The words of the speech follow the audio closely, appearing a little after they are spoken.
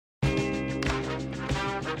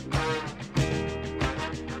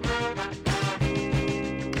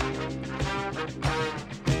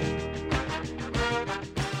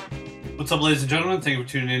What's up, ladies and gentlemen? Thank you for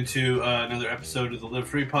tuning in to another episode of the Live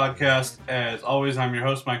Free podcast. As always, I'm your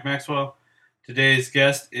host, Mike Maxwell. Today's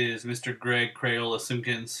guest is Mr. Greg Crayola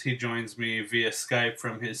Simpkins. He joins me via Skype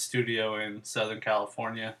from his studio in Southern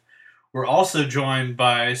California. We're also joined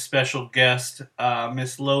by special guest,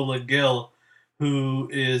 Miss Lola Gill, who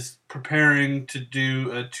is preparing to do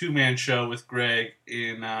a two-man show with Greg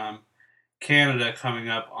in Canada coming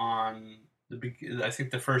up on, I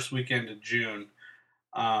think, the first weekend of June.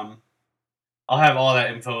 I'll have all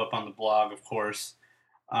that info up on the blog, of course.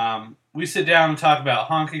 We sit down and talk about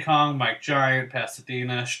Honky Kong, Mike Giant,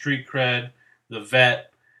 Pasadena, Street Cred, The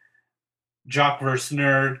Vet, Jock vs.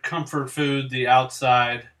 Nerd, Comfort Food, The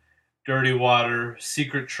Outside, Dirty Water,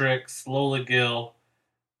 Secret Tricks, Lola Gill.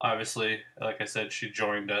 Obviously, like I said, she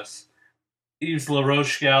joined us. Yves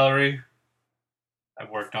Laroche Gallery. I've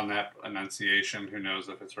worked on that enunciation. Who knows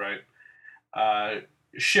if it's right.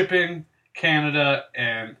 Shipping, Canada,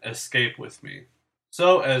 and Escape With Me.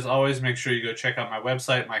 So, as always, make sure you go check out my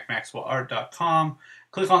website, MikeMaxwellArt.com.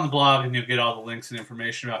 Click on the blog and you'll get all the links and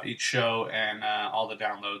information about each show and all the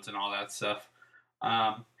downloads and all that stuff.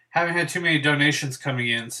 Haven't had too many donations coming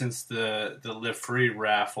in since the Live Free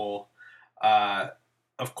raffle.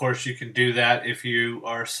 Of course, you can do that if you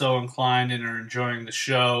are so inclined and are enjoying the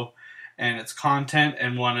show and its content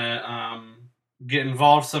and want to get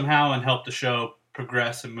involved somehow and help the show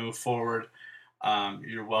progress and move forward.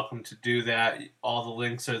 You're welcome to do that. All the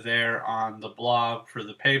links are there on the blog for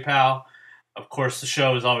the PayPal. Of course, the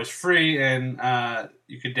show is always free, and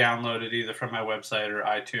you can download it either from my website or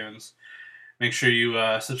iTunes. Make sure you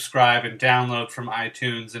subscribe and download from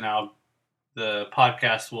iTunes, and the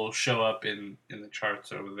podcast will show up in the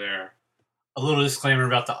charts over there. A little disclaimer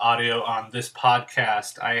about the audio on this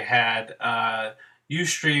podcast. I had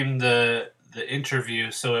Ustream the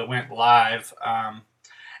interview, so it went live.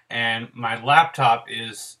 And my laptop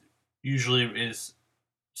is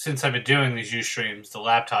since I've been doing these Ustreams, the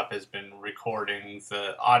laptop has been recording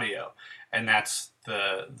the audio, and that's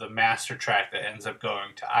the master track that ends up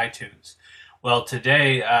going to iTunes. Well,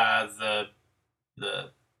 today the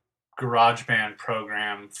GarageBand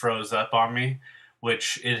program froze up on me,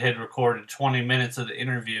 which it had recorded 20 minutes of the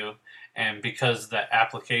interview, and because the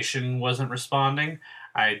application wasn't responding,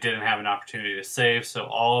 I didn't have an opportunity to save, so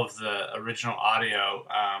all of the original audio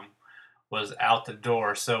was out the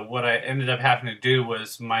door. So what I ended up having to do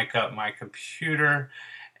was mic up my computer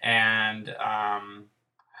and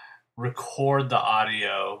record the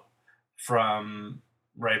audio from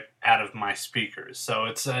right out of my speakers. So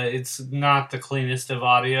it's not the cleanest of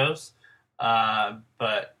audios,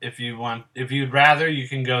 but if you'd rather, you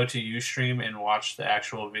can go to Ustream and watch the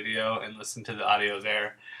actual video and listen to the audio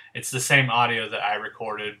there. It's the same audio that I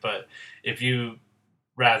recorded, but if you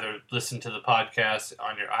rather listen to the podcast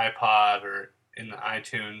on your iPod or in the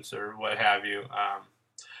iTunes or what have you,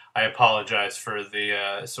 I apologize for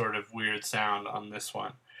the sort of weird sound on this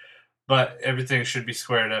one. But everything should be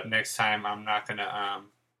squared up next time. I'm not going to,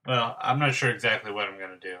 I'm not sure exactly what I'm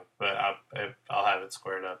going to do, but I'll have it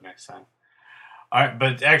squared up next time. All right,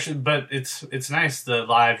 but it's nice. The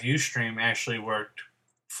live Ustream actually worked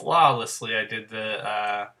flawlessly. I did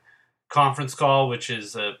the conference call, which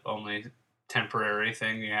is only temporary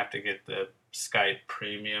thing. You have to get the Skype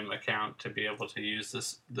premium account to be able to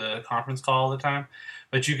use the conference call all the time.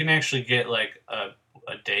 But you can actually get like a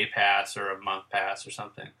day pass or a month pass or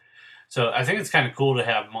something. So I think it's kind of cool to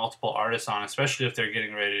have multiple artists on, especially if they're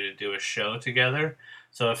getting ready to do a show together.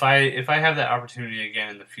 So if I have that opportunity again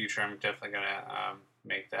in the future, I'm definitely gonna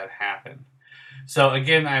make that happen. So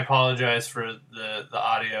again, I apologize for the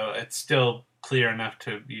audio. It's still clear enough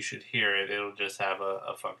you should hear it. It'll just have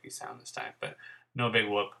a funky sound this time, but no big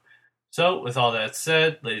whoop. So with all that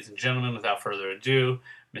said, ladies and gentlemen, without further ado,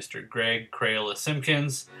 Mr. Greg Crayola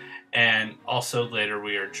Simpkins, and also later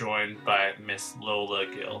we are joined by Miss Lola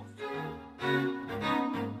Gill.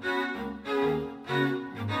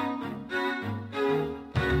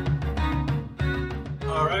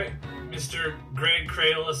 All right, Mr. Greg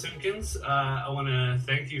Crayola Simpkins, I want to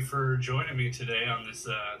thank you for joining me today on this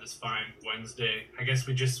fine Wednesday. I guess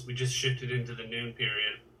we just shifted into the noon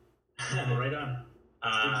period. Right on.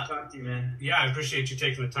 It's good to talk to you, man. Yeah, I appreciate you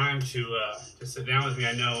taking the time to sit down with me.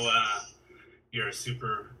 I know you're a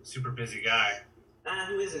super busy guy.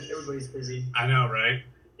 Who isn't? Everybody's busy. I know, right?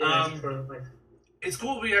 Yeah, it's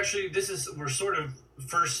cool. This is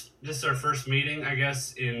our first meeting, I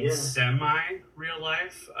guess, in semi real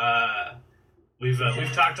life. We've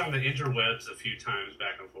talked on the interwebs a few times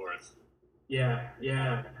back and forth.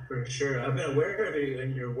 Yeah, for sure. I've been aware of you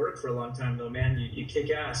and your work for a long time, though, man. You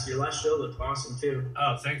kick ass. Your last show looked awesome, too.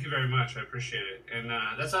 Oh, thank you very much. I appreciate it. And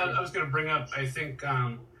that's how I was going to bring up. I think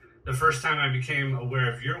the first time I became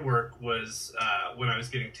aware of your work was when I was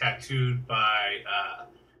getting tattooed by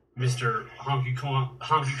Mr. Honky Kong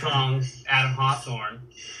Adam Hawthorne.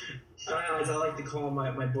 As I like to call him,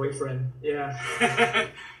 my boyfriend. Yeah.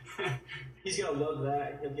 He's gonna love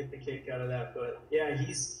that. He'll get the kick out of that. But yeah,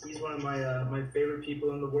 he's one of my favorite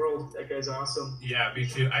people in the world. That guy's awesome. Yeah, me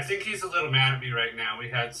too. I think he's a little mad at me right now. We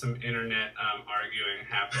had some internet arguing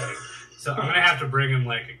happening, so I'm gonna have to bring him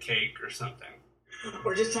like a cake or something.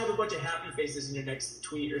 Or just type a bunch of happy faces in your next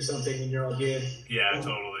tweet or something, and you're all good. Yeah,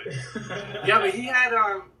 totally. Yeah, but he had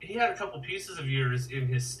a couple pieces of yours in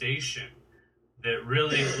his station that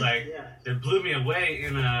really that blew me away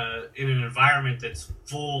in an environment that's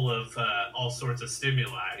full of all sorts of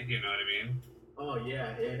stimuli. You know what I mean? Oh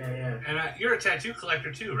yeah. And you're a tattoo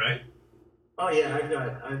collector too, right? Oh yeah,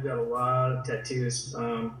 I've got a lot of tattoos.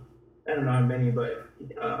 I don't know how many, but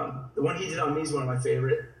the one he did on me is one of my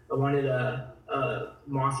favorite. I wanted a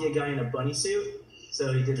mafia guy in a bunny suit,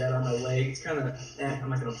 so he did that on my leg. It's kind of I'm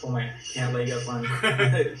not gonna pull my pant leg up on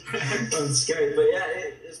Skype, but yeah,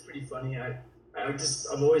 it's pretty funny. I've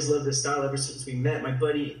always loved this style ever since we met. My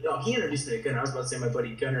buddy, he introduced me to Gunner. I was about to say my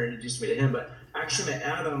buddy Gunner introduced me to him, but I actually met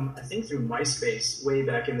Adam, I think through MySpace way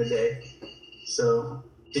back in the day. So,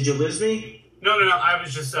 did you lose me? No. I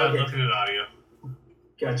was just looking at audio.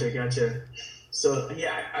 Gotcha. So,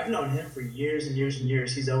 yeah, I've known him for years and years and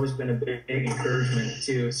years. He's always been a big encouragement,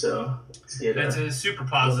 too. So, that's a super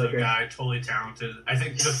positive guy, totally talented. I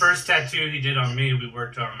think the first tattoo he did on me, we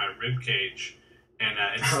worked on my rib cage. And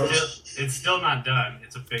it's still not done.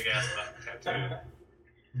 It's a big-ass tattoo.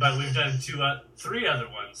 But we've done three other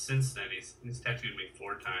ones since then. He's tattooed me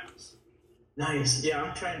 4 times. Nice. Yeah,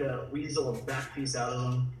 I'm trying to weasel a back piece out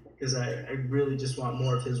of him because I really just want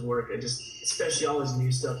more of his work. Especially all his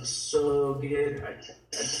new stuff is so good. I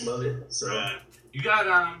just love it. So you got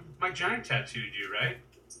Mike Giant tattooed you, right?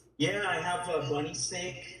 Yeah, I have a bunny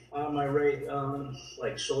snake on my right,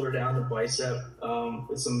 shoulder down the bicep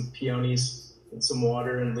with some peonies and some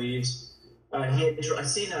water and leaves. I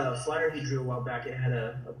seen a flyer he drew a while back. It had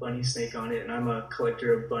a bunny snake on it, and I'm a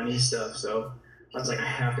collector of bunny stuff, so I was like, I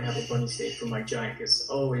have to have a bunny snake for Mike Giant because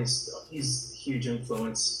he's a huge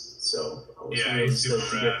influence. So I was really stoked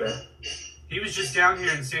to get that. He was just down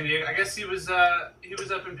here in San Diego. I guess he was up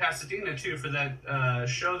in Pasadena too for that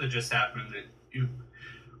show that just happened.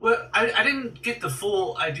 Well, I didn't get the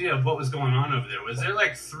full idea of what was going on over there. Was there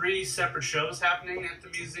like 3 separate shows happening at the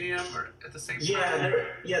museum or at the same time?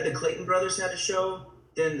 Yeah, the Clayton Brothers had a show,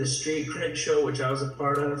 then the Street Cred show, which I was a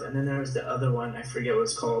part of, and then there was the other one, I forget what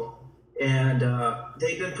it's called. And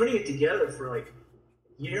they've been putting it together for like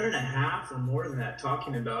a year and a half or more than that,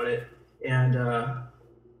 talking about it. And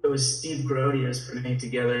it was Steve Grody was putting it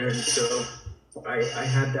together, and so I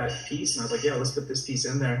had that piece, and I was like, yeah, let's put this piece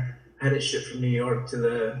in there. I had it shipped from New York to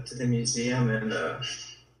the museum, and I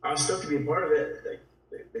was stoked to be a part of it.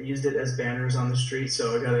 They used it as banners on the street,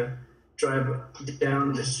 so I got to drive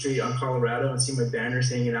down the street on Colorado and see my banners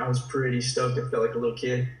hanging out. I was pretty stoked. I felt like a little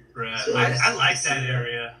kid. Right. So I like that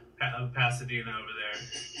area of Pasadena over there.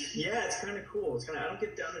 Yeah, it's kind of cool. I don't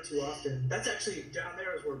get down there too often. That's actually down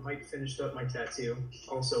there is where Mike finished up my tattoo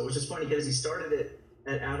also, which is funny because he started it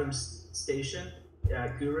at Adam's station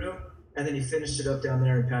at Guru. And then he finished it up down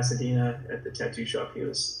there in Pasadena at the tattoo shop he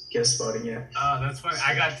was guest spotting at. Oh, that's funny.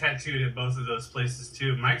 I got tattooed at both of those places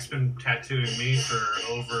too. Mike's been tattooing me for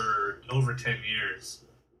over 10 years.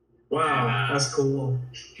 Wow, and, that's cool.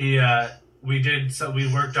 We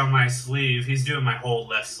worked on my sleeve. He's doing my whole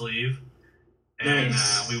left sleeve. And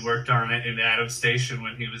nice. We worked on it in Adam's station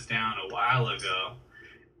when he was down a while ago.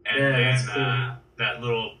 And that's then cool. That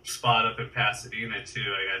little spot up in Pasadena too,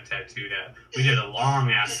 I got tattooed at. We did a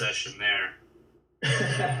long ass session there.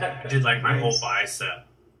 I did like my whole bicep.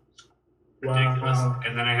 Ridiculous. Wow.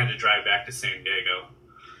 And then I had to drive back to San Diego.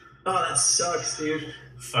 Oh, that sucks, dude.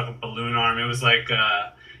 Fucking balloon arm. It was like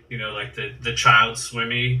like the child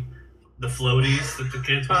swimmy, the floaties that the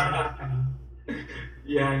kids were.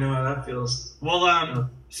 Yeah, I know how that feels.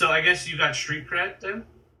 Well, so I guess you got street cred then?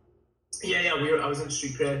 Yeah, I was in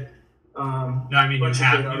street cred. No, I mean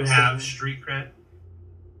you have street cred.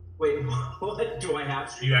 Wait, what? Do I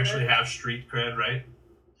have street cred? You actually have street cred, right?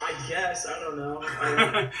 I guess. I don't know.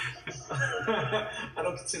 I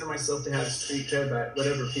don't consider myself to have street cred, but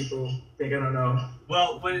whatever people think, I don't know.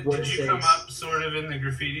 Well, did you come up sort of in the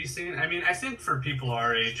graffiti scene? I mean, I think for people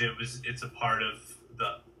our age, it's a part of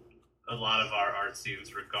a lot of our art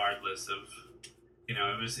scenes, regardless of, it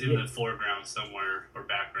was in the foreground somewhere or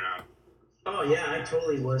background. Oh yeah, I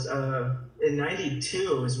totally was. In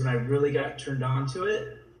 '92 was when I really got turned on to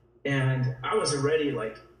it, and I was already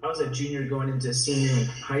like I was a junior going into senior in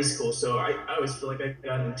high school, so I always feel like I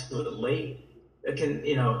got into it late. It can,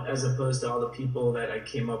 as opposed to all the people that I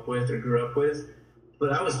came up with or grew up with.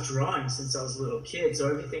 But I was drawing since I was a little kid, so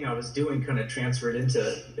everything I was doing kind of transferred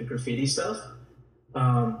into the graffiti stuff.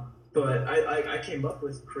 But I came up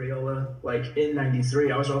with Crayola like in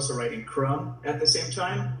 '93. I was also writing Crumb at the same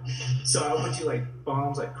time, so I would do like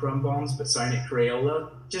bombs, like Crumb bombs, but sign it Crayola.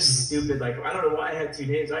 Just stupid. Like I don't know why I had two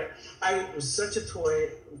names. I was such a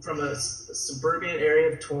toy from a suburban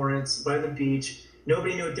area of Torrance by the beach.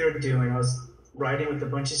 Nobody knew what they were doing. I was riding with a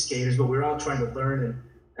bunch of skaters, but we were all trying to learn.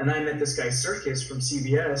 And I met this guy Circus from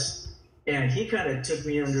CBS. And he kind of took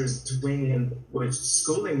me under his wing and was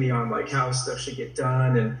schooling me on like how stuff should get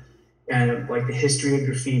done and like the history of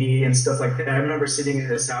graffiti and stuff like that. I remember sitting in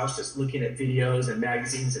his house just looking at videos and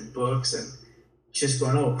magazines and books and just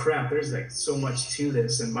going, oh crap, there's like so much to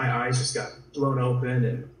this. And my eyes just got blown open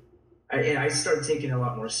and I started taking it a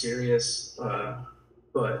lot more serious.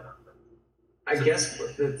 But I guess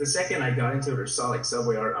the second I got into it or saw like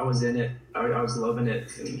Subway art, I was in it. I was loving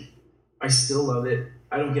it and I still love it.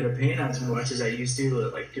 I don't get to paint as much as I used to,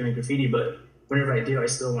 like doing graffiti, but whenever I do, I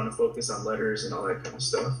still want to focus on letters and all that kind of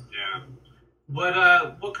stuff. Yeah.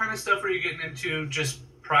 What kind of stuff were you getting into just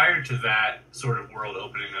prior to that sort of world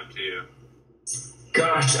opening up to you?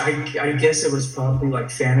 Gosh, I guess it was probably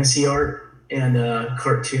like fantasy art and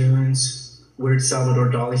cartoons, weird Salvador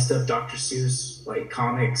Dali stuff, Dr. Seuss, like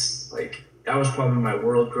comics. Like that was probably my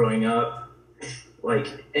world growing up.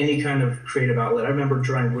 Like any kind of creative outlet. I remember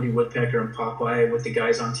drawing Woody Woodpecker and Popeye with the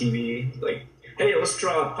guys on TV. Like, hey, let's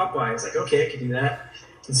draw Popeye. I was like, okay, I can do that.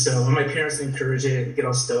 And so my parents encouraged it and get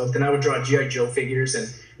all stoked. And I would draw G.I. Joe figures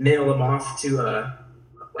and mail them off to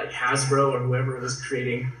like Hasbro or whoever was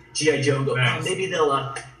creating G.I. Joe and go, nice.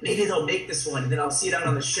 Oh, maybe they'll make this one. And then I'll see it out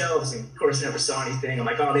on the shelves. And of course, I never saw anything. I'm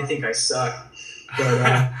like, oh, they think I suck.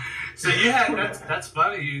 But so you had that's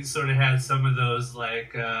funny. You sort of had some of those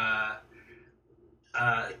like.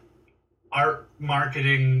 Art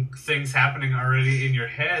marketing things happening already in your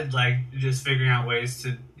head, like just figuring out ways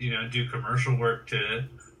to do commercial work to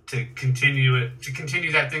continue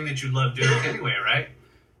that thing that you love doing anyway, right?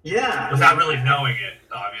 Yeah, without really knowing it,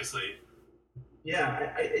 obviously.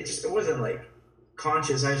 Yeah, it wasn't like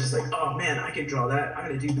conscious. I was just like, oh man, I can draw that. I'm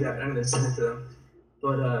gonna do that. I'm gonna send it to them.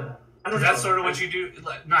 But I don't know. That's sort of what you do.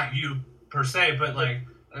 Like, not you per se, but like.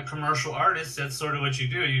 A commercial artist, that's sort of what you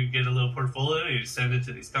do. You get a little portfolio, you send it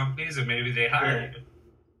to these companies, and maybe they hire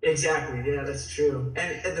you. Exactly, yeah, that's true.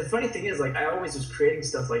 And the funny thing is, like, I always was creating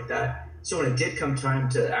stuff like that. So when it did come time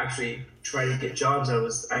to actually try to get jobs,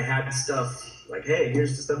 I had stuff like, hey,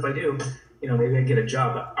 here's the stuff I do. Maybe I get a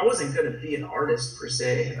job. I wasn't going to be an artist per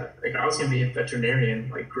se. Like, I was going to be a veterinarian,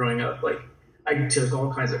 like, growing up. Like, I took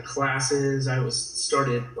all kinds of classes. I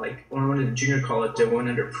started like when I went to junior college, I went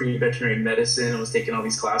under pre-veterinary medicine. I was taking all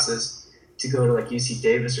these classes to go to like UC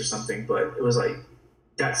Davis or something. But it was like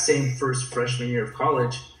that same first freshman year of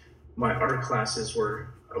college, my art classes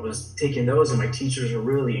I was taking those and my teachers were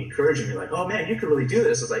really encouraging me like, oh man, you could really do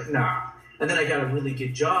this. I was like, nah. And then I got a really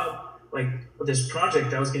good job. Like with this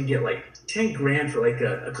project, I was going to get like 10 grand for like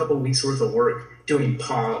a couple of weeks worth of work doing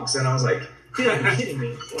pogs. And I was like, dude, are you kidding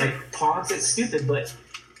me? Like pogs, it's stupid, but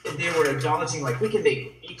they were acknowledging like you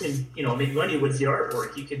can make money with your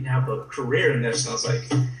artwork. You can have a career in this. And I was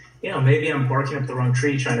like, maybe I'm barking up the wrong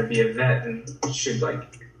tree trying to be a vet and should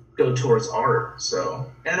like go towards art.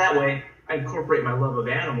 So and that way I incorporate my love of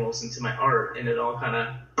animals into my art, and it all kind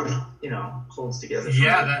of holds together.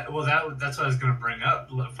 Yeah, that's what I was going to bring up.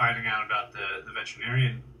 Finding out about the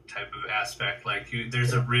veterinarian type of aspect, like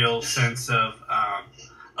there's a real sense of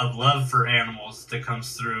love for animals that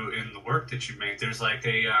comes through in the work that you make. There's like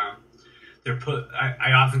I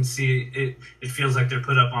often see it feels like they're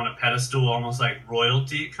put up on a pedestal, almost like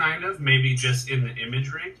royalty kind of, maybe just in the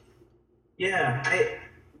imagery. Yeah,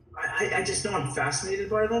 I just know I'm fascinated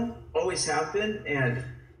by them, always have been, and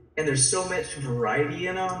there's so much variety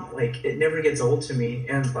in them, like it never gets old to me,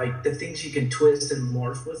 and like the things you can twist and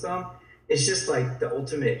morph with them, it's just like the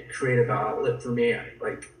ultimate creative outlet for me.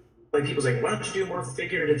 Like people's like, why don't you do more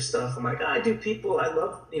figurative stuff? I'm like, I do people. I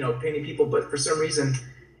love, painting people. But for some reason,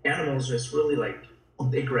 animals just really like,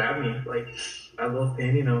 they grab me. Like, I love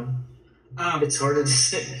painting them. It's hard to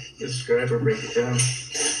describe or break it down.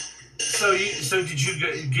 So did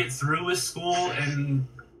you get through with school and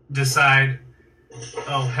decide,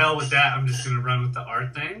 oh, hell with that, I'm just going to run with the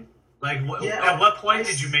art thing? Like, at what point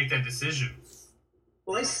did you make that decision?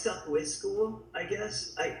 Well, I stuck with school, I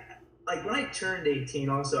guess. Like when I turned 18,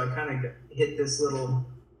 also I kind of hit this little,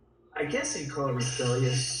 I guess you'd call it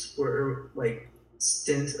rebellious, where like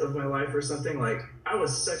stint of my life or something. Like, I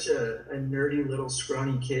was such a nerdy little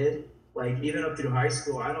scrawny kid. Like, even up through high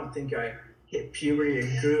school, I don't think I hit puberty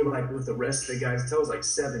and grew like with the rest of the guys until I was like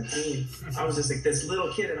 17. I was just like this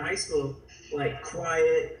little kid in high school, like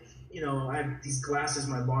quiet. You know, I had these glasses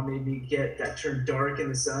my mom made me get that turned dark in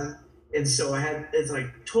the sun. And so it's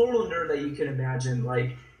like total nerd that you can imagine.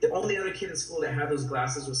 Like, the only other kid in school that had those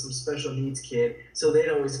glasses was some special needs kid. So they'd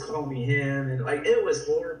always call me him. And like, it was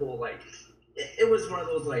horrible. Like, it was one of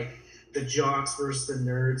those like the jocks versus the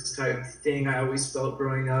nerds type thing I always felt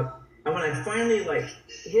growing up. And when I finally like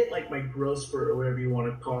hit like my growth spurt or whatever you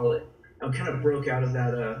want to call it, I kind of broke out of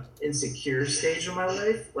that insecure stage of my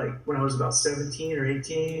life. Like when I was about 17 or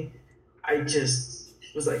 18, I just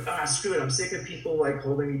was like, screw it. I'm sick of people like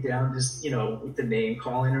holding me down just, you know, with the name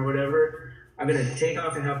calling or whatever. I'm going to take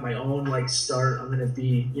off and have my own like start. I'm going to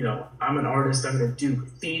be, you know, I'm an artist. I'm going to do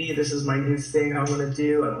graffiti. This is my new thing I'm going to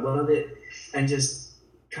do. I love it. And just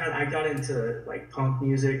I got into like punk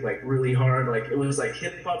music like really hard. Like it was like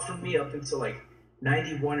hip hop for me up until like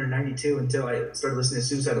 91 or 92 until I started listening to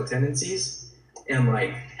Suicidal Tendencies and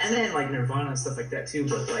then like Nirvana and stuff like that too.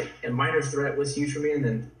 But like, and Minor Threat was huge for me. And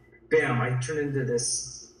then bam, I turned into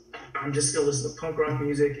this, I'm just gonna listen to punk rock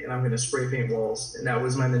music and I'm gonna spray paint walls. And that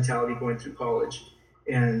was my mentality going through college.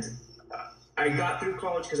 And I got through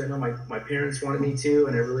college because I know my parents wanted me to,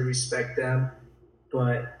 and I really respect them.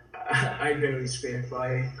 But I barely scraped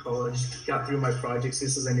by college, got through my projects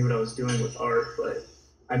just as I knew what I was doing with art, but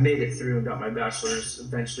I made it through and got my bachelor's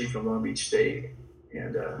eventually from Long Beach State,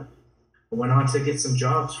 and went on to get some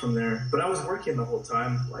jobs from there. But I was working the whole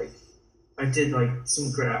time. Like, I did like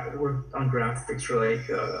some work on graphics for like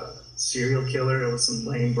Serial Killer. It was some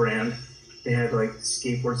lame brand. They had like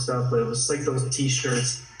skateboard stuff, but it was like those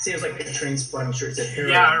t-shirts. See, it was like a train spotting shirts at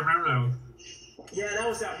Heroin. Yeah, I remember them. Yeah, that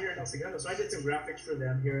was out here in El Segundo. So I did some graphics for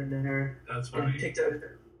them here and there. That's funny. And picked up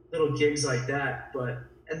little gigs like that.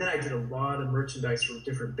 And then I did a lot of merchandise for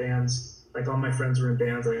different bands. Like all my friends were in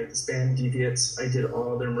bands. Like this band Deviates. I did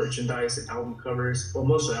all their merchandise and album covers. Well,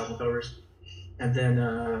 most of the album covers. And then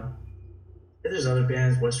there's other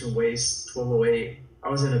bands, Western Waste, 1208. I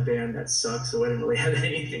was in a band that sucked, so I didn't really have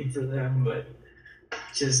anything for them. But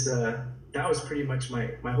just that was pretty much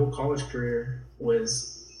my whole college career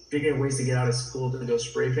was figuring ways to get out of school to go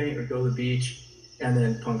spray paint or go to the beach, and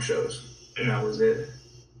then punk shows, and that was it.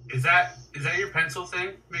 Is that your pencil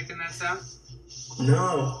thing making that sound?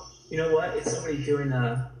 No, you know what? It's somebody doing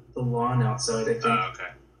the lawn outside, I think. Oh, okay.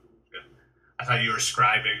 Good. I thought you were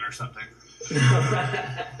scribing or something.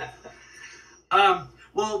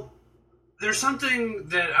 Well, there's something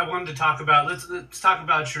that I wanted to talk about. Let's talk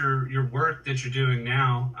about your work that you're doing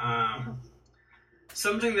now.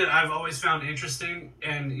 Something that I've always found interesting,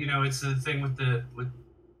 and you know, it's the thing with the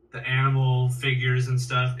animal figures and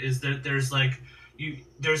stuff, is that there's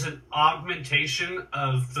there's an augmentation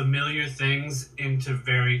of familiar things into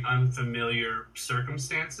very unfamiliar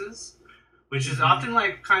circumstances, which is often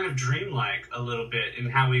like kind of dreamlike a little bit in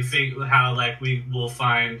how we will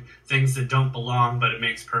find things that don't belong, but it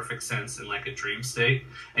makes perfect sense in like a dream state.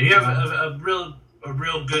 And you have a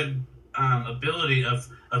real good ability of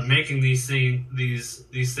making these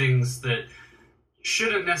things that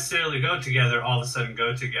shouldn't necessarily go together all of a sudden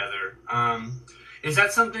go together. Is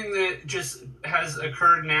that something that just has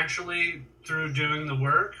occurred naturally through doing the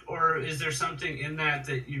work, or is there something in that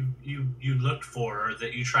you looked for or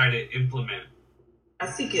that you try to implement? I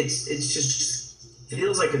think it's just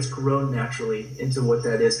feels like it's grown naturally into what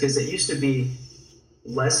that is, because it used to be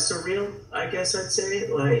less surreal, I guess I'd say.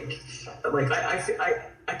 Like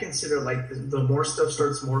I consider like the more stuff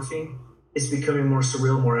starts morphing, it's becoming more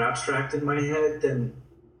surreal, more abstract in my head than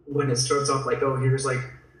when it starts off like, oh, here's like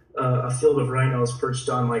a field of rhinos perched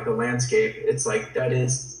on like a landscape. It's like, that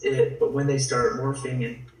is it. But when they start morphing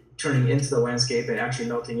and turning into the landscape and actually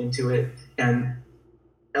melting into it, and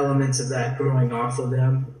elements of that growing off of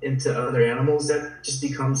them into other animals, that just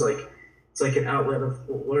becomes like, it's like an outlet of,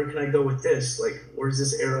 well, where can I go with this? Like, where's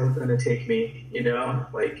this arrow going to take me? You know,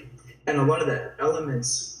 like, and a lot of the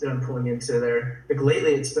elements that I'm pulling into there, like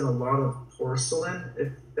lately it's been a lot of porcelain,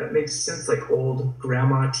 if that makes sense, like old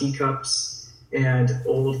grandma teacups and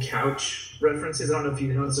old couch references. I don't know if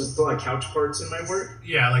you notice, there's a lot of couch parts in my work.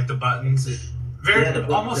 Yeah, like the buttons.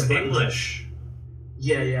 Almost the English.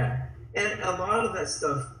 Yeah. And a lot of that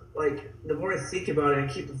stuff, like, the more I think about it,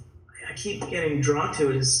 I keep getting drawn to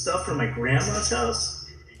it, is stuff from my grandma's house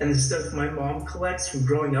and the stuff my mom collects from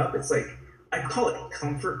growing up. It's like, I call it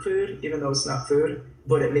comfort food, even though it's not food,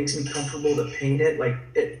 but it makes me comfortable to paint it. Like,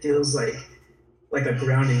 it feels like a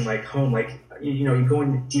grounding, like home. Like, you know, you're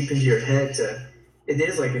going deep into your head to it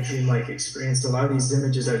is like a dreamlike experience. A lot of these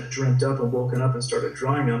images I've dreamt up and woken up and started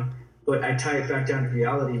drawing them, but I tie it back down to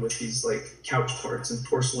reality with these like couch parts and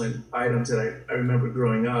porcelain items that I remember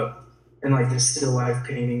growing up, and like the still life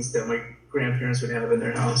paintings that my grandparents would have in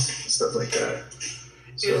their house, stuff like that.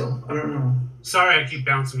 So I don't know. Sorry, I keep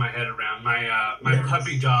bouncing my head around. My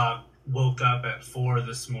puppy dog woke up at 4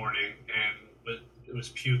 this morning and it was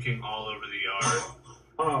puking all over the yard.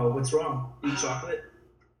 Oh, what's wrong? Eat chocolate?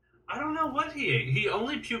 I don't know what he ate. He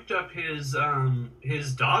only puked up his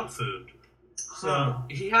dog food. So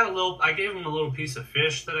he had I gave him a little piece of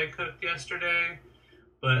fish that I cooked yesterday,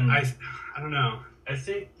 but I don't know. I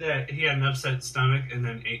think that he had an upset stomach and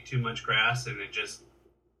then ate too much grass, and it just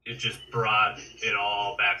brought it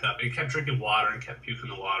all back up. He kept drinking water and kept puking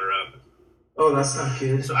the water up. Oh, that's not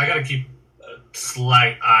good. So I got to keep a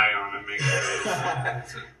slight eye on him. Make sure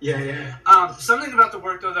Yeah. Something about the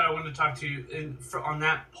work, though, that I wanted to talk to you on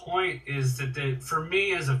that point is that for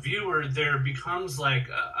me as a viewer, there becomes like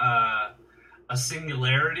a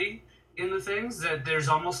singularity in the things, that there's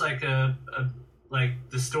almost like like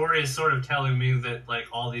the story is sort of telling me that like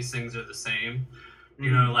all these things are the same.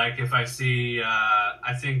 You know, like if I see,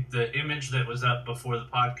 I think the image that was up before the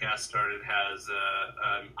podcast started has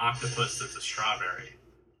an octopus that's a strawberry.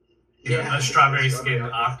 You know, a strawberry skinned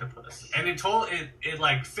octopus, and it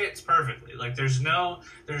like fits perfectly. Like there's no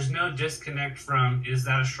disconnect from, is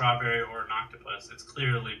that a strawberry or an octopus? It's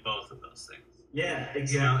clearly both of those things. Yeah,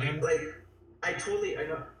 exactly. You know, and like I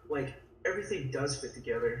know, like everything does fit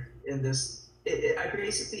together in this. I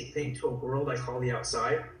basically paint to a world I call the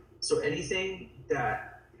outside. So anything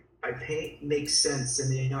that I paint makes sense in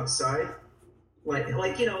the outside.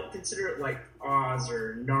 Like you know, consider it like Oz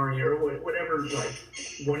or Narnia or whatever, like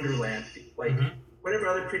Wonderland, like whatever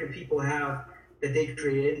other creative people have that they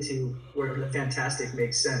create into where the fantastic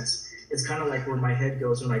makes sense. It's kind of like where my head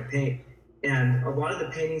goes when I paint. And a lot of the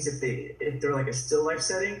paintings, if they're like a still life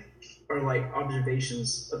setting, are like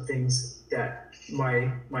observations of things that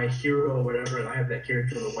my hero or whatever, and I have that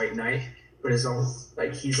character, the White Knight, but it's all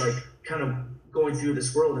like he's like kind of going through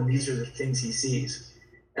this world, and these are the things he sees.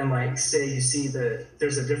 And like, say you see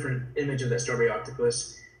there's a different image of that strawberry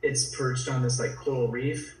octopus. It's perched on this like coral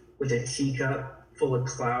reef with a teacup full of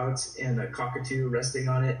clouds and a cockatoo resting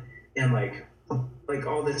on it, and like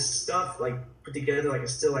all this stuff like put together like a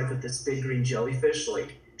still life with this big green jellyfish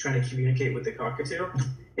like trying to communicate with the cockatoo.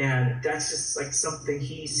 And that's just like something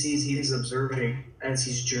he sees, he's observing as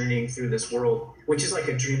he's journeying through this world, which is like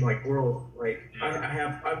a dreamlike world. Like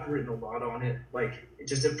I've written a lot on it, like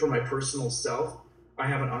just for my personal self. I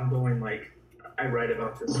have an ongoing, like, I write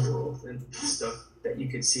about this world and stuff that you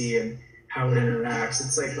could see and how it interacts.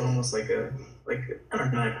 It's like almost like I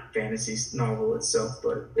don't know, like a fantasy novel itself,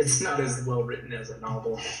 but it's not as well written as a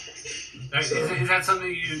novel. So, is that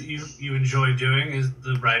something you enjoy doing? Is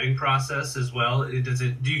the writing process as well?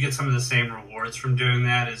 Do you get some of the same rewards from doing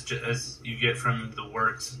that as you get from the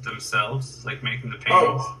works themselves, like making the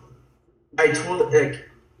paintings? Oh, I totally like.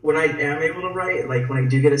 When I am able to write, like when I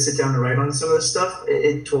do get to sit down and write on some of this stuff,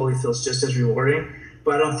 it totally feels just as rewarding.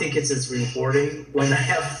 But I don't think it's as rewarding when I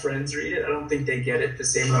have friends read it. I don't think they get it the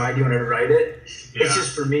same way I do when I write it. Yeah. It's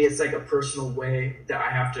just, for me, it's like a personal way that I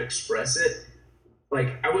have to express it.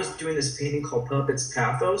 Like, I was doing this painting called Puppet's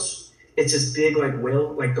Pathos. It's this big, like,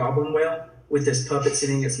 whale, like goblin whale, with this puppet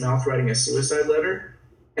sitting in its mouth writing a suicide letter.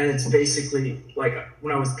 And it's basically, like,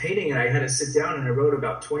 when I was painting it, I had to sit down and I wrote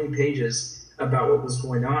about 20 pages about what was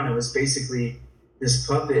going on. It was basically this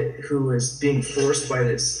puppet who was being forced by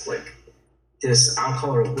this, I'll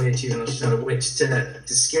call her a witch, even though she's not a witch, to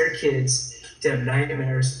scare kids, to have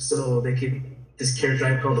nightmares, so they could, this character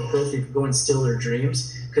I called the Prophet, could go and steal their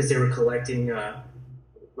dreams, because they were collecting,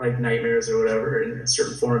 like, nightmares or whatever in a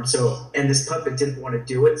certain form. So, and this puppet didn't want to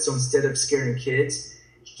do it, so instead of scaring kids,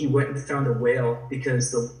 he went and found a whale,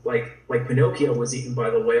 because like Pinocchio was eaten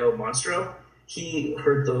by the whale Monstro. He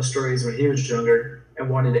heard those stories when he was younger and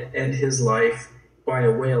wanted to end his life by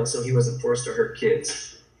a whale so he wasn't forced to hurt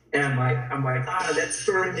kids. And I'm like, that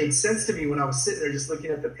story made sense to me when I was sitting there just looking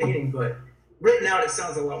at the painting, but written out, it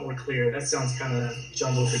sounds a lot more clear. That sounds kind of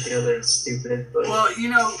jumbled together and stupid. But. Well, you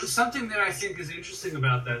know, something that I think is interesting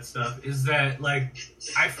about that stuff is that, like,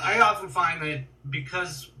 I often find that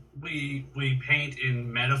because we paint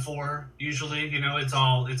in metaphor, usually, you know, it's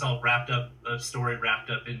all wrapped up, a story wrapped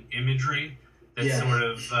up in imagery. That's sort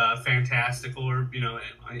of fantastical, or, you know,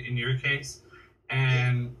 in your case.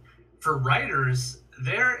 And for writers,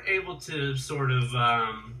 they're able to sort of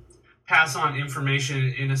pass on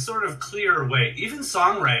information in a sort of clearer way. Even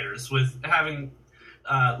songwriters, with having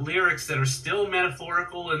lyrics that are still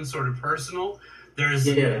metaphorical and sort of personal,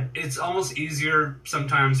 It's almost easier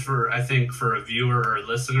sometimes I think for a viewer or a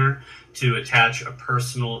listener to attach a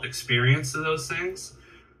personal experience to those things.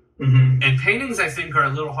 Mm-hmm. And paintings, I think, are a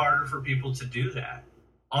little harder for people to do that.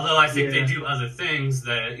 Although I think they do other things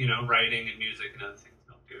that, writing and music and other things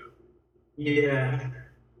don't do. Yeah.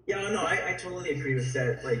 Yeah, no, I totally agree with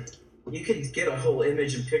that. Like, you can get a whole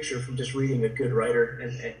image and picture from just reading a good writer,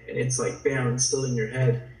 and it's like, bam, it's still in your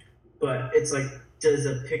head. But it's like, does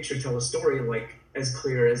a picture tell a story, like, as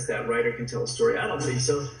clear as that writer can tell a story? I don't think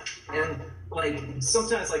so. And, like,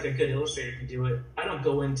 sometimes, like, a good illustrator can do it. I don't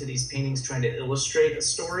go into these paintings trying to illustrate a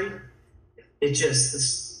story. It just, the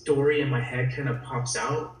story in my head kind of pops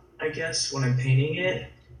out, I guess, when I'm painting it.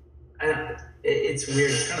 It's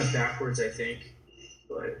weird. It's kind of backwards, I think.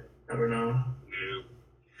 But I don't know.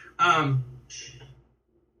 Yeah.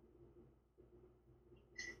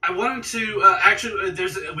 I wanted to actually.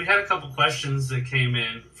 We had a couple questions that came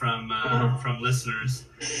in from listeners,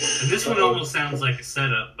 and this one almost sounds like a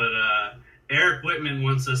setup. But Eric Whitman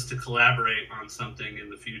wants us to collaborate on something in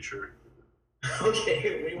the future.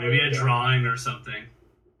 Okay. Maybe a drawing or something.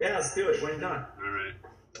 Yeah, let's do it. Why not? All right.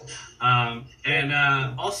 And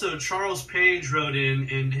also Charles Page wrote in,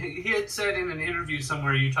 and he had said in an interview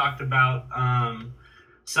somewhere you talked about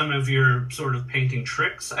some of your sort of painting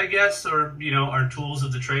tricks, I guess, or, our tools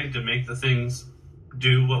of the trade to make the things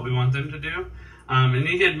do what we want them to do. And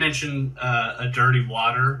he had mentioned a dirty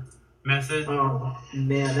water method. Oh,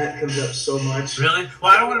 man, that comes up so much. Really?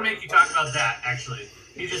 Well, I don't want to make you talk about that, actually.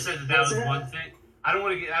 He just said that was one thing. I don't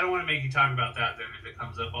want to make you talk about that then if it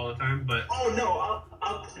comes up all the time. But no,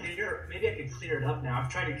 I'll clear. Maybe I can clear it up now. I've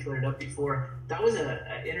tried to clear it up before. That was an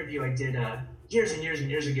interview I did years and years and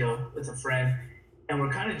years ago with a friend, and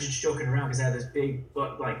we're kind of just joking around because I had this big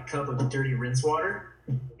cup of dirty rinse water,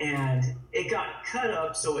 and it got cut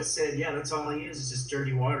up so it said, yeah, that's all I use is just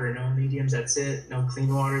dirty water, no mediums, that's it, no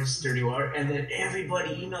clean water, just dirty water. And then everybody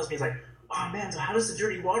emails me, it's like, oh man, so how does the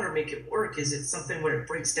dirty water make it work? Is it something where it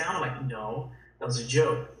breaks down? I'm like, no. That was a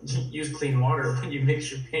joke. Use clean water when you mix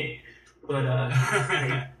your paint. But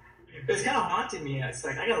it's kind of haunted me. It's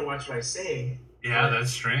like, I got to watch what I say. Yeah, that's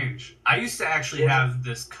strange. I used to actually have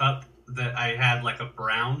this cup that I had like a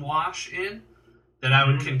brown wash in that I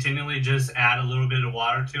would continually just add a little bit of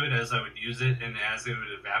water to it as I would use it and as it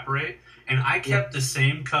would evaporate. And I kept the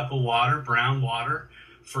same cup of water, brown water,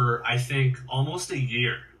 for I think almost a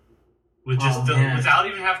year. With just without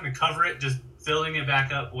even having to cover it, just filling it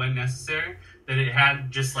back up when necessary. That it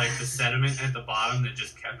had just like the sediment at the bottom that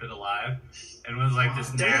just kept it alive, and was like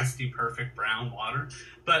this nasty, perfect brown water.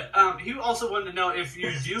 But he also wanted to know if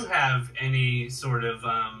you do have any sort of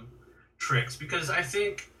tricks, because I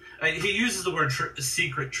think he uses the word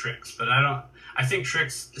secret tricks, but I don't. I think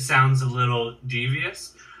tricks sounds a little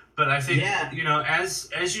devious. But I think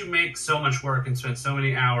as you make so much work and spend so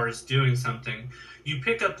many hours doing something, you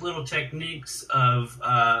pick up little techniques of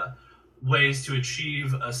ways to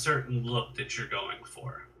achieve a certain look that you're going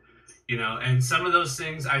for, and some of those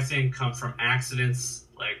things I think come from accidents,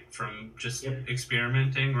 like from just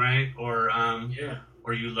experimenting, right? Or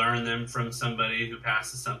you learn them from somebody who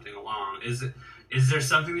passes something along. Is there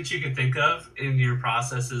something that you can think of in your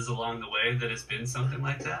processes along the way that has been something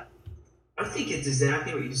like that? I think it's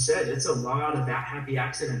exactly what you said. It's a lot of happy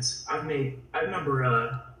accidents. I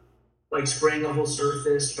remember spraying a whole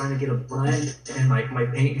surface, trying to get a blend, and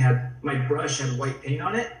my brush had white paint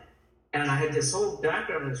on it, and I had this whole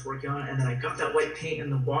background I was working on, and then I got that white paint in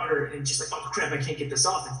the water, and just like, oh crap, I can't get this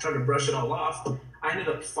off. I tried to brush it all off. I ended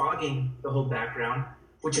up fogging the whole background,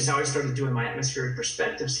 which is how I started doing my atmospheric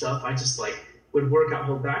perspective stuff. I just would work out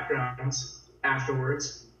whole backgrounds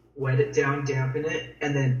afterwards, wet it down, dampen it,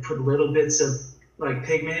 and then put little bits of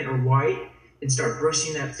pigment or white and start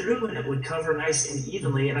brushing that through, and it would cover nice and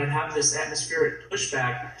evenly, and I'd have this atmospheric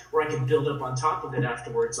pushback where I could build up on top of it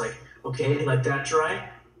afterwards. Like, okay, let that dry,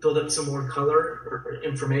 build up some more color or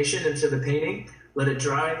information into the painting, let it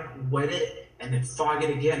dry, wet it, and then fog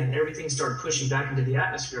it again, and everything started pushing back into the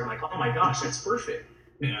atmosphere. I'm like, oh my gosh, that's perfect.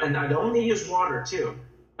 Yeah. And I'd only use water, too.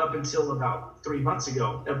 Up until about 3 months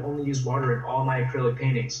ago, I've only used water in all my acrylic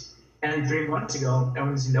paintings. And 3 months ago, I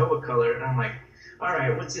was Nova color, and I'm like, all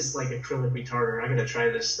right, what's this acrylic retarder? I gotta try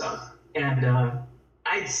this stuff. And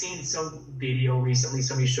I'd seen some video recently.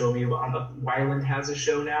 Somebody showed me Wyland has a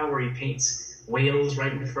show now where he paints whales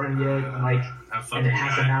right in front of you in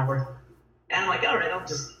half an hour. And I'm like, all right,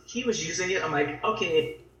 he was using it. I'm like,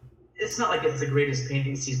 okay, it's not like it's the greatest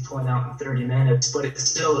paintings he's pulling out in 30 minutes, but it's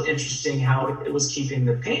still interesting how it was keeping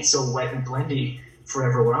the paint so wet and blendy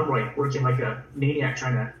forever, where I'm working like a maniac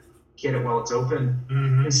trying to get it while it's open.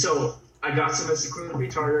 Mm-hmm. And so I got some acrylic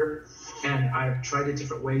retarder, and I've tried it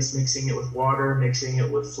different ways, mixing it with water, mixing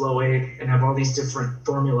it with flow aid, and have all these different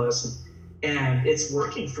formulas. And it's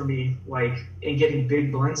working for me, like in getting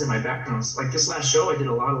big blends in my backgrounds. Like this last show, I did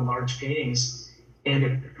a lot of large paintings, and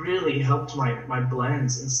it really helped my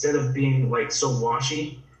blends. Instead of being like so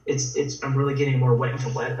washy, I'm really getting a more wet to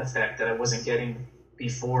wet effect that I wasn't getting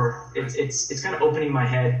before. It's kind of opening my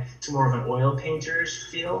head to more of an oil painter's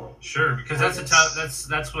feel. Sure, because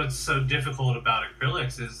that's what's so difficult about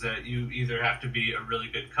acrylics is that you either have to be a really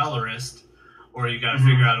good colorist, or you got to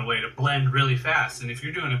figure out a way to blend really fast. And if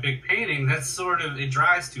you're doing a big painting, that's sort of, it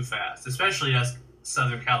dries too fast, especially us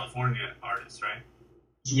Southern California artists, right?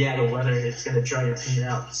 Yeah, the weather, it's going to dry your paint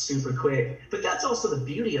out super quick. But that's also the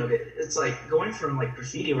beauty of it. It's like going from like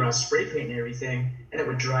graffiti where I was spray painting everything and it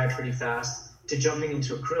would dry pretty fast to jumping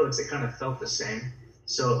into acrylics. It kind of felt the same.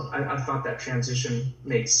 So I thought that transition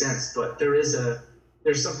made sense. But there's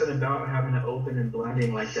something about having it open and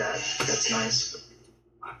blending like that that's nice.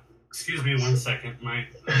 Excuse me 1 second, Mike.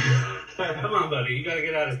 Come on, buddy. You got to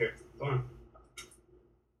get out of here. Come on.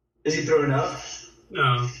 Is he throwing up?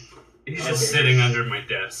 No. He's just sitting under my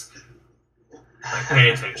desk. Like, pay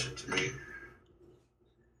attention to me.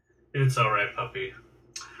 It's all right, puppy.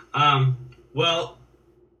 Well,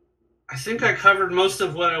 I think I covered most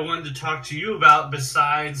of what I wanted to talk to you about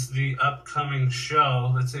besides the upcoming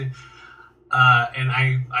show. Let's see. And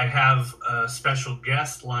I have a special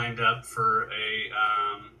guest lined up for a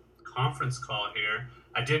conference call here.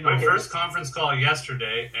 I did my first conference call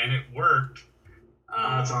yesterday, and it worked.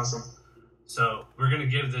 That's awesome. So we're going to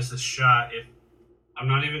give this a shot. I'm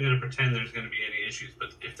not even going to pretend there's going to be any issues,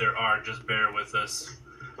 but if there are, just bear with us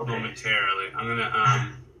momentarily.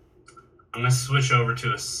 I'm gonna switch over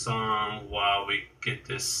to a song while we get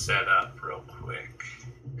this set up real quick.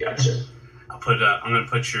 Gotcha. I'm gonna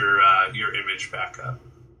put your image back up.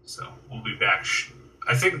 So we'll be back.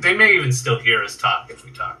 I think they may even still hear us talk if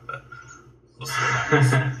we talk, but we'll see what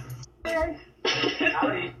happens.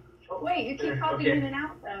 Wait, you keep popping in and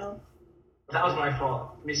out though. That was my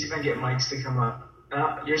fault. Let me see if I can get mics to come up.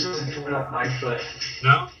 Yours isn't coming up, Mike, but...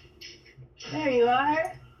 No? There you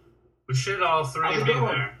are. We should all three be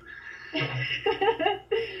there.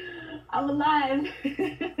 I'm alive.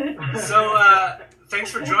 So,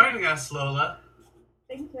 thanks for joining us, Lola.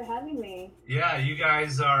 Thanks for having me. Yeah, you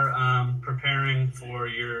guys are preparing for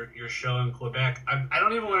your show in Quebec. I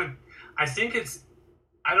don't even want to... I think it's...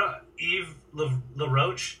 Yves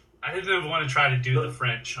Laroche? I didn't even want to try to do the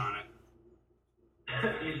French on it.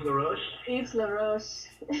 Yves Laroche. Yves Laroche.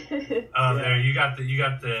 Oh, there you got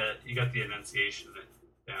the enunciation of it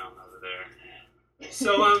down over there.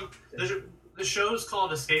 So the show's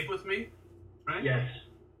called Escape With Me, right? Yes.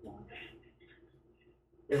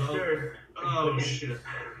 Yes, sir. Oh shit.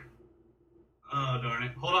 Oh darn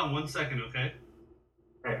it. Hold on 1 second, okay?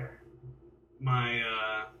 Right. My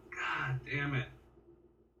God damn it.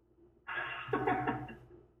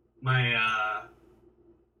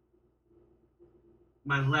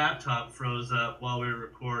 My laptop froze up while we were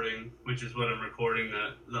recording, which is what I'm recording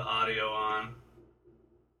the audio on.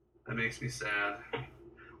 That makes me sad.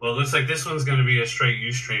 Well, it looks like this one's going to be a straight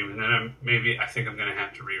Ustream, and then I think I'm going to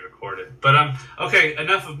have to re-record it. But okay,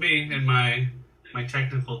 enough of me and my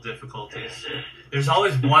technical difficulties. There's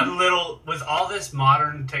always one little, with all this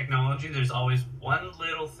modern technology, there's always one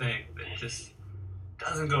little thing that just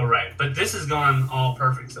doesn't go right. But this has gone all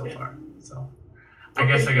perfect so far. So I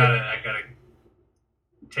guess I gotta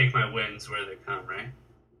take my wins where they come, right?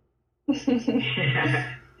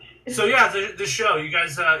 So yeah, the show. You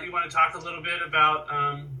guys, you want to talk a little bit about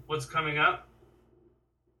what's coming up?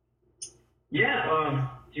 Yeah.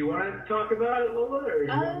 Do you want to talk about it, Lola, or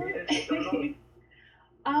do you want me to start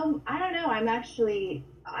off? I don't know. I'm actually.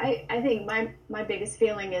 I think my biggest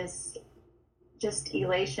feeling is just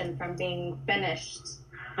elation from being finished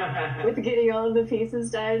with getting all of the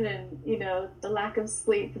pieces done, and the lack of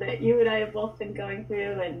sleep that you and I have both been going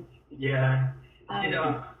through, and yeah,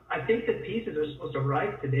 I think the pieces are supposed to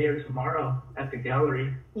arrive today or tomorrow at the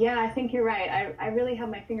gallery. Yeah, I think you're right. I really have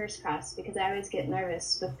my fingers crossed because I always get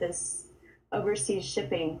nervous with this overseas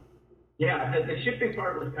shipping. Yeah, the shipping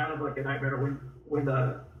part was kind of like a nightmare when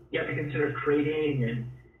you have to consider crating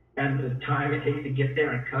and the time it takes to get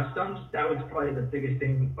there in customs. That was probably the biggest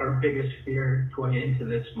thing, or biggest fear going into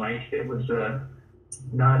this, Mike. It was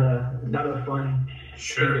not a fun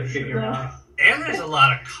thing to figure out. And there's a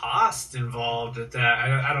lot of cost involved at that.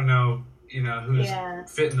 I don't know, who's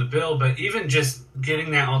fitting the bill, but even just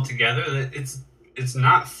getting that all together, it's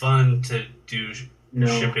not fun to do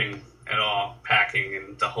shipping at all, packing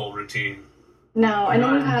and the whole routine. No, and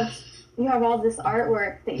then you have all this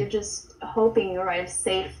artwork that you're just hoping arrives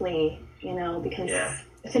safely, because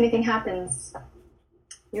if anything happens,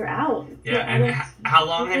 you're out. Yeah, and how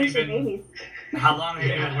long have you been? Babies. How long have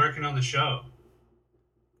you been working on the show?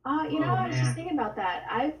 I was just thinking about that.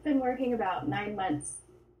 I've been working about 9 months,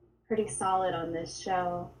 pretty solid on this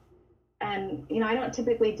show. And, I don't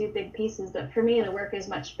typically do big pieces, but for me, the work is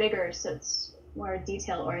much bigger, so it's more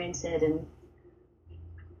detail-oriented, and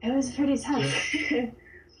it was pretty tough.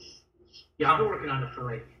 Yeah, I've been working on it for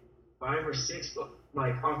like 5 or 6,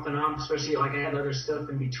 like off and on, especially like I had other stuff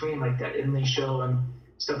in between, like that Inlay show and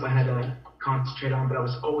stuff I had to concentrate on, but I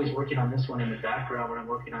was always working on this one in the background when I'm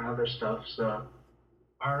working on other stuff, so.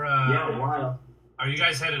 A while. Are you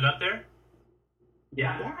guys headed up there?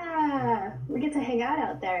 Yeah. Yeah, we get to hang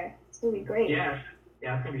out there. It's gonna be great. Yeah,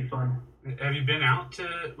 it's gonna be fun. Have you been out to?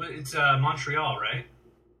 It's Montreal, right?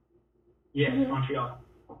 Yeah, Mm-hmm. Montreal.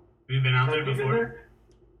 Have you been out there before?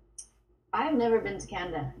 I've never been to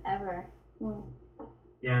Canada ever.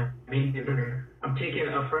 Yeah, me neither. I'm taking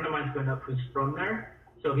a friend of mine's going up who's from there,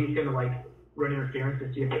 so he's gonna like run interference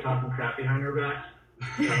to see if they're talking crap behind our backs.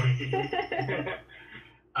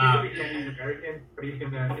 He's gonna be Canadian American, but he's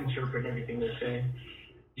gonna interpret everything they say.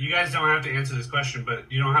 You guys don't have to answer this question, but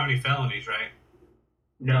you don't have any felonies, right?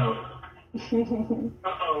 No.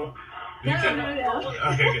 Uh-oh. No.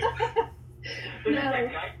 Okay, good.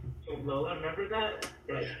 That guy, Lola, remember that?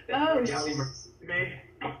 Oh, Gally made?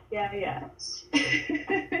 Yeah.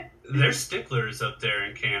 They're sticklers up there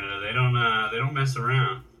in Canada. They don't mess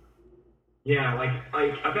around. Yeah, like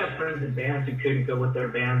I've had friends in bands who couldn't go with their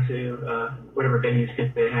band to whatever venues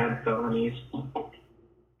because they had felonies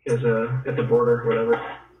because at the border or whatever.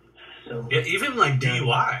 So Yeah, even like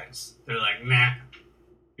DUIs. They're like, nah,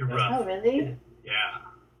 you're rough. Oh, really?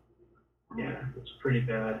 Yeah, it's pretty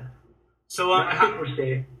bad. So I think we're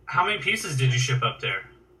safe. how many pieces did you ship up there?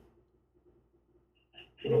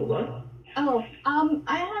 Lola? Oh,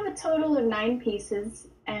 I have a total of 9 pieces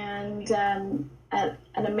and an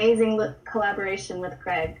amazing collaboration with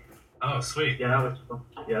Craig. Oh, sweet. Yeah, that was fun.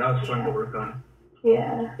 That was fun to work on.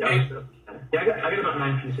 Yeah. I got about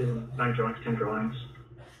 9 pieces and 9 drawings, 10 drawings.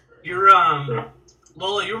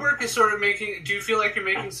 Lola, your work is sort of making. Do you feel like you're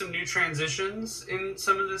making some new transitions in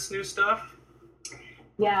some of this new stuff?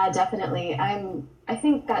 Yeah, definitely. I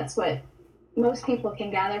think that's what most people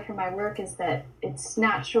can gather from my work is that it's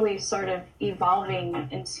naturally sort of evolving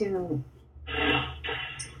into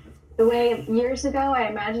the way years ago I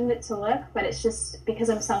imagined it to look, but it's just because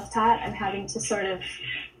I'm self-taught, I'm having to sort of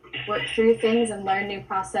work through things and learn new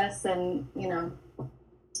process and,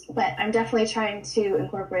 but I'm definitely trying to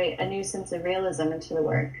incorporate a new sense of realism into the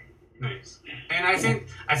work. Nice. And I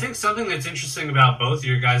think something that's interesting about both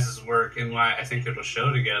your guys' work and why I think it'll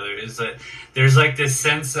show together is that there's like this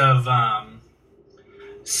sense of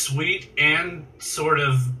sweet and sort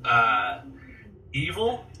of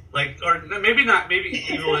evil, like, or maybe not. Maybe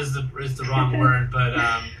evil is the wrong word, but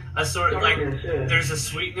a sort of like there's a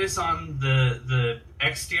sweetness on the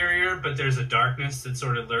exterior, but there's a darkness that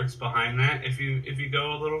sort of lurks behind that. If you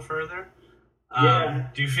go a little further.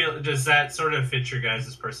 Does that sort of fit your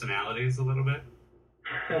guys' personalities a little bit?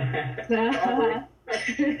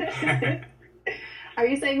 Are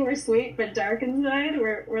you saying we're sweet but dark inside?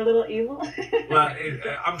 We're a little evil? Well,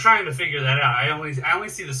 I'm trying to figure that out. I only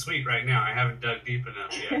see the sweet right now. I haven't dug deep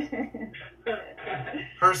enough yet.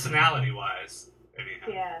 Personality-wise, anyhow.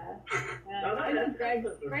 Yeah. I know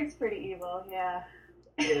Greg's pretty evil, yeah.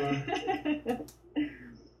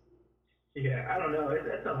 Yeah, I don't know.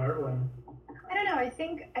 That's a hard one. I don't know. I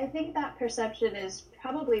think that perception is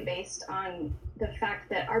probably based on the fact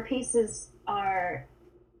that our pieces are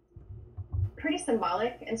pretty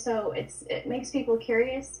symbolic, and so it makes people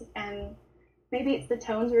curious, and maybe it's the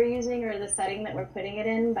tones we're using or the setting that we're putting it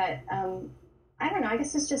in, but I don't know. I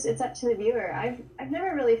guess it's up to the viewer. I've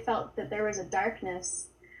never really felt that there was a darkness.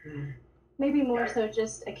 Maybe more so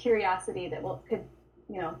just a curiosity that could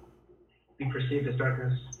be perceived as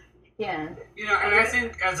darkness. Yeah. And I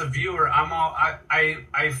think as a viewer,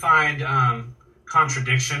 I find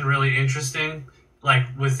contradiction really interesting, like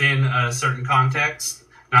within a certain context.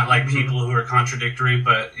 Not like people who are contradictory,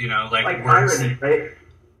 but like words. Irony, right?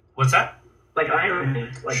 What's that? Like irony.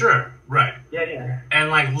 Sure, right. Yeah. And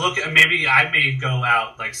like maybe I may go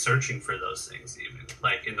out like searching for those things, even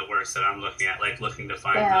like in the works that I'm looking at, like looking to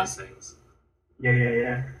find those things.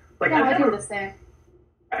 Yeah. Like I do the same.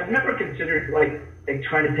 I've never considered like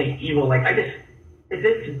trying to paint evil. Like I just, if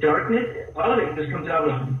it's darkness, a lot of it just comes out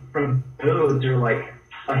from moods or like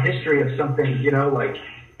a history of something. Like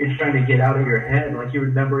you're trying to get out of your head. Like you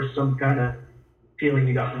remember some kind of feeling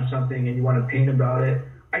you got from something and you want to paint about it.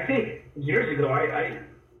 I think years ago,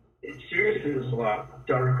 it seriously was a lot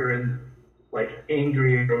darker and like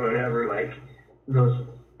angry or whatever. Like those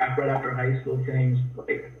right after high school things.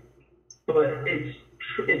 Like, but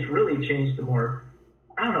it's really changed to more.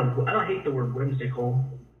 I don't know. I don't hate the word whimsical,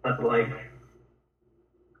 but like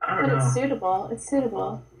I don't know. But it's suitable. It's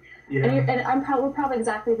suitable. Yeah. And we're probably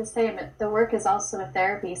exactly the same. The work is also a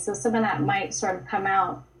therapy, so some of that might sort of come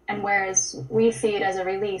out. And whereas we see it as a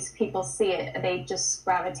release, people see it, they just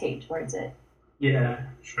gravitate towards it. Yeah.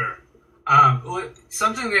 Sure.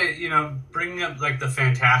 Something that, bringing up like the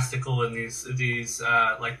fantastical and these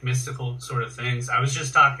like mystical sort of things. I was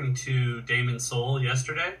just talking to Damon Soul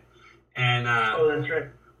yesterday, and oh, that's right.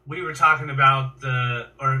 We were talking about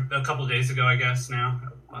or a couple of days ago, I guess now.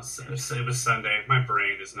 It was Sunday. My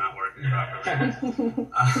brain is not working properly.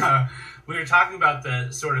 We were talking about the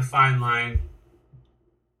sort of fine line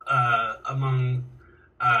among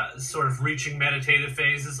sort of reaching meditative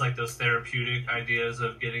phases, like those therapeutic ideas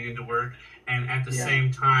of getting into work, and at the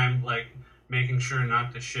same time, like making sure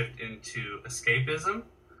not to shift into escapism,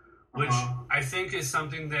 which I think is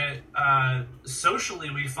something that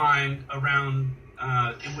socially we find around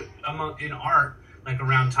in art, like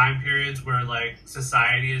around time periods where like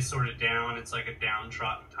society is sort of down. It's like a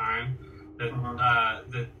downtrodden time.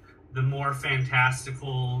 The more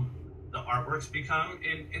fantastical the artworks become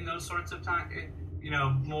in those sorts of time,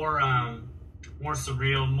 more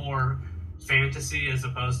surreal, more fantasy, as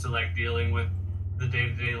opposed to like dealing with the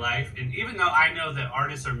day-to-day life. And even though I know that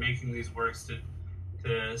artists are making these works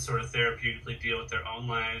to sort of therapeutically deal with their own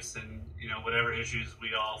lives and whatever issues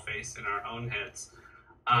we all face in our own heads,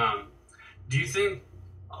 do you think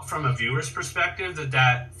from a viewer's perspective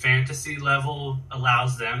that fantasy level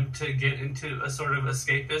allows them to get into a sort of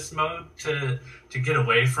escapist mode to get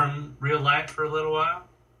away from real life for a little while?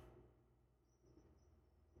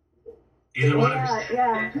 Either one.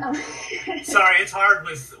 Yeah. Sorry, it's hard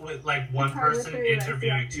with like one person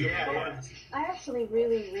interviewing two people. I actually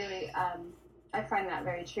really, really, I find that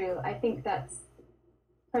very true. I think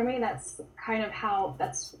for me, that's kind of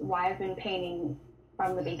that's why I've been painting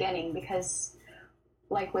from the beginning, because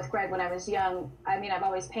like with Greg, when I was young, I mean, I've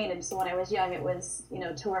always painted, so when I was young, it was,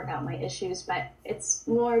 to work out my issues, but it's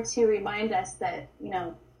more to remind us that,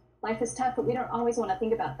 life is tough, but we don't always want to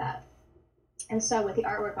think about that. And so with the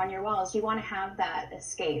artwork on your walls, you want to have that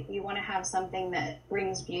escape. You want to have something that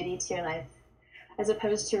brings beauty to your life, as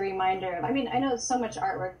opposed to a reminder of, I mean, I know so much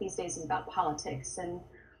artwork these days is about politics and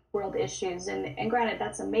world issues, and granted,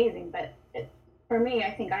 that's amazing, but for me,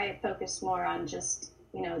 I think I focus more on just,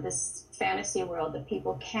 this fantasy world that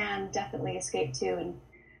people can definitely escape to and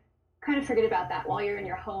kind of forget about that while you're in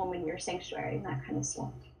your home and your sanctuary and that kind of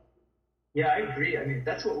stuff. Yeah, I agree. I mean,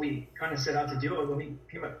 that's what we kind of set out to do when we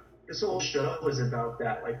came up. This whole show was about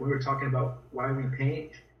that. Like, we were talking about why we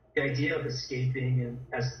paint, the idea of escaping and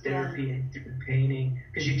as therapy and through painting,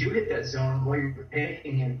 because you do hit that zone while you're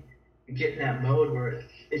painting and you get in that mode where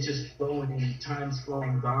it's just flowing and time's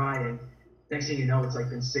flowing by, and next thing you know, it's like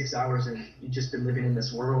been 6 hours and you've just been living in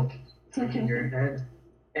this world in your head.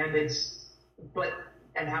 And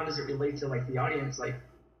and how does it relate to like the audience? Like,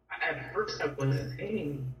 at first I wasn't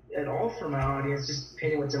painting at all for my audience, just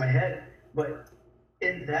painting what's in my head. But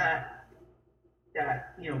in that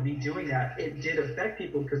me doing that, it did affect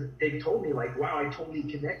people, because they told me like, wow, I totally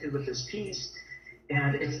connected with this piece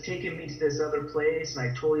and it's taken me to this other place and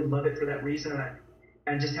I totally love it for that reason.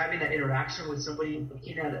 And just having that interaction with somebody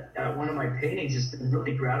looking at one of my paintings has been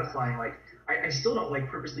really gratifying. Like, I still don't like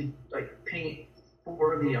purposely like paint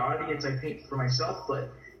for the audience. I paint for myself,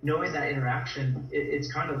 but knowing that interaction,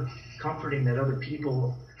 it's kind of comforting that other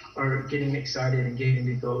people are getting excited and getting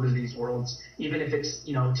to go to these worlds, even if it's,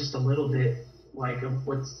 just a little bit like of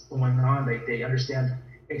what's going on. Like, they understand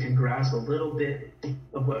and can grasp a little bit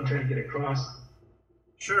of what I'm trying to get across.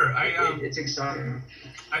 Sure, it's exciting.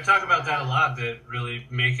 I talk about that a lot. That really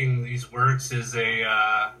making these works is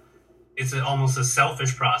almost a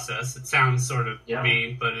selfish process. It sounds sort of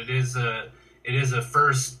mean, but it is a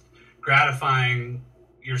first gratifying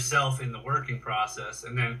yourself in the working process,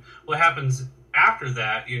 and then what happens after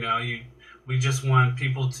that? We just want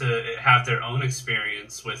people to have their own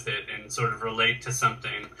experience with it and sort of relate to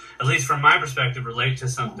something. At least from my perspective, relate to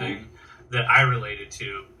something that I related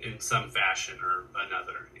to in some fashion or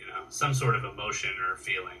another, some sort of emotion or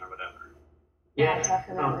feeling or whatever. Yeah,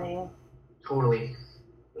 definitely. Totally.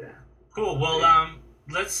 Yeah. Cool. Well,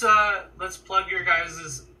 let's plug your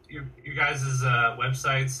guys'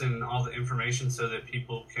 websites and all the information so that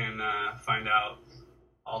people can find out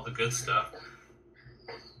all the good stuff.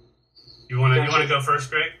 You want to go first,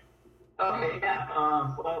 Greg? Okay, yeah.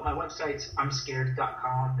 Well, my website's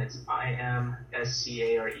imscared.com. It's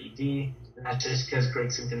IMSCARED. And that's just because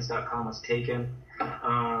GregSimpkins.com was taken.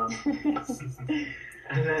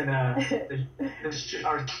 And then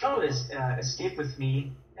our show is Escape With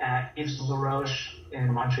Me at Yves de la Roche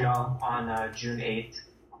in Montreal on June 8th.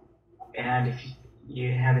 And if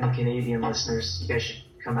you have any Canadian listeners, you guys should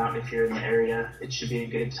come out if you're in the area. It should be a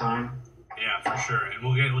good time. Yeah, for sure. And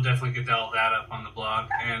we'll definitely get all that up on the blog.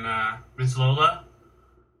 And Ms. Lola?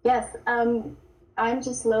 Yes, I'm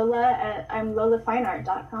just Lola. I'm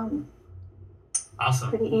lolafineart.com. Awesome.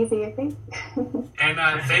 Pretty easy, I think.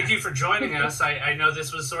 And thank you for joining us. I know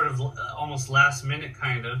this was sort of almost last minute,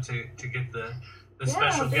 kind of, to get the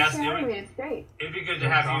special guest. It's great. It'd be good to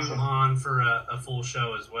have you on for a full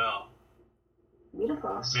show as well.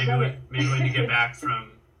 Beautiful. Maybe when you get back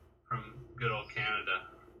from good old Canada.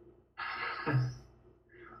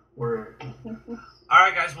 Word. All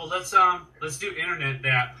right, guys. Well, let's do internet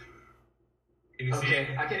dap. Can you see?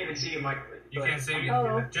 Okay, I can't even see you, Mike. You can't see me.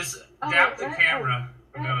 Oh. Just dap the camera.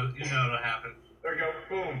 You know it'll happen. There we go.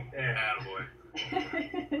 Boom. Yeah. Attaboy.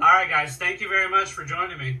 All right, guys. Thank you very much for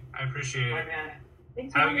joining me. I appreciate it. Bye, man.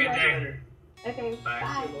 Thanks Have a for good having day. me. Okay. Bye.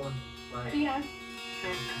 Bye. Bye. See ya.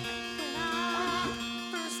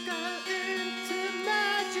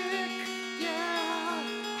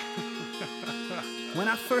 When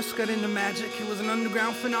I first got into magic, it was an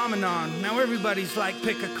underground phenomenon. Now everybody's like,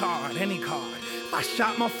 pick a card, any card. If I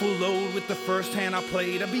shot my full load with the first hand I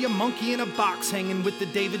played, I'd be a monkey in a box hanging with the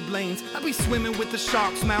David Blaines. I'd be swimming with the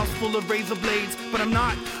sharks, mouths full of razor blades. But I'm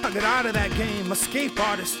not, I got out of that game, escape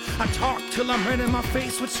artist. I talk till I'm red in my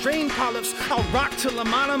face with strain polyps. I'll rock till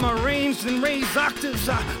I'm out of my range and raise octaves.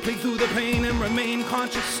 I play through the pain and remain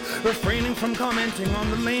conscious, refraining from commenting on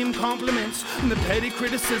the lame compliments and the petty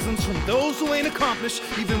criticisms from those who ain't accomplished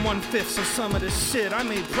even 1/5 of some of the shit I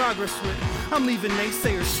made progress with. I'm leaving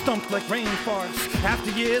naysayers stumped like rainforests. After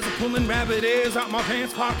years of pulling rabbit ears out my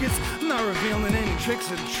pants pockets, I'm not revealing any tricks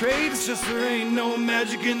of the trade. It's just there ain't no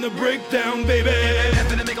magic in the breakdown, baby.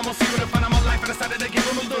 After they make almost see what I find out my life, I decided to give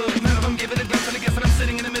them a look. None of them give it a glance, and I guess that I'm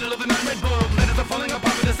sitting in the middle of an unread book. Letters are falling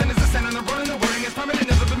apart with the sentence of sand, and the running, the wording is permanent,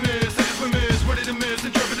 never been missed. It is we miss, worded and missed,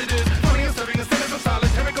 interpreted is funny and serving a sentence of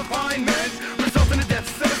solitary confinement. Results in a death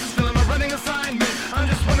sentence, still in my running assignment. I'm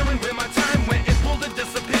just wondering where my time went. It pulled a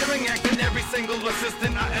disappearing act, and every single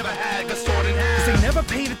assistant I ever had got stored in half. They never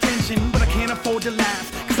paid attention, but I can't afford to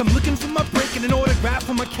laugh, cause I'm looking for my break and an autograph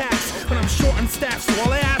for my cats. But I'm short on staff, so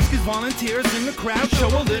all I ask is volunteers in the crowd show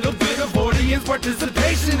a little bit of audience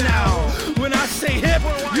participation now. When I say hip,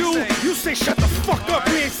 you say shut the fuck up,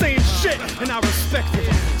 we ain't saying shit, and I respect it.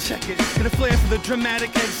 Check it, get a flair for the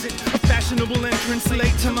dramatic exit, a fashionable entrance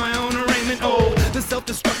late to my own arraignment. Oh, the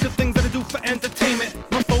self-destructive things that I do for entertainment.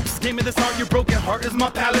 My folks gave me this art, your broken heart is my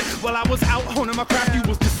palate. While I was out honing my craft, you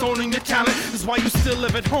was disowning your talent. That's why you still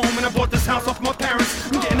live at home, and I bought this house off my parents.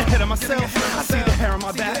 I'm getting ahead of myself, I see the hair on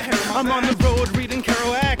my back. I'm on the road reading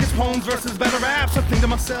Kerouac, it's poems versus better raps. I think to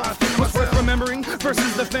myself, what's worth remembering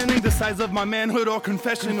versus defending the size of my manhood or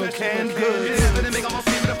confessional canned goods. But they make almost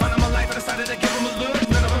see what I find in my life, I decided to give them a look.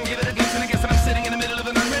 None of them give it a glance, and I guess that I'm sitting in the middle of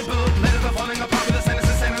an unread book. Letters are falling apart with the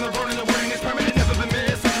sentences and the wording, the wording is permanent, never been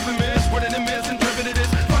missed, never been missed, worded and misinterpreted is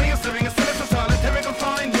funny and serving a sentence of solitary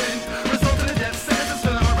confinement. Result in a death sentence,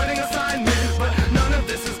 still I'm a writing assignment. But none of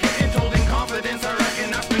this is getting told in confidence. I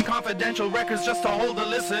reckon I spend confidential records just to hold the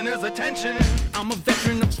listener's attention. I'm a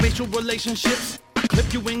veteran of spatial relationships.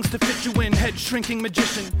 Clip your wings to fit you in, head-shrinking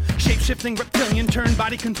magician, shape-shifting reptilian, turned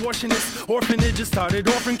body contortionist. Orphanages started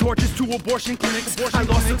offering torches to abortion clinics. I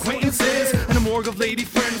lost acquaintances and a morgue of lady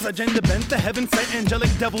friends. I gender-bent the heaven-sent angelic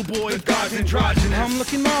devil boy. The God's androgynous. I'm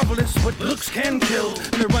looking marvelous, but looks can kill.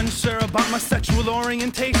 And they're unsure about my sexual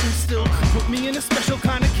orientation still. Put me in a special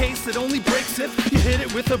kind of case that only breaks if you hit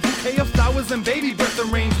it with a bouquet of flowers and baby breath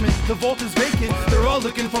arrangement. The vault is vacant, they're all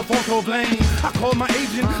looking for photo blame. I called my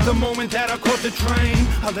agent the moment that I caught the train.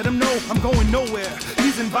 I let him know I'm going nowhere.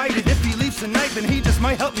 He's invited. If he leaves tonight, then he just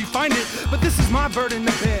might help me find it. But this is my burden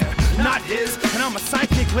to bear, not his. And I'm a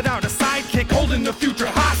sidekick without a sidekick, holding the future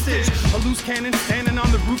hostage. A loose cannon standing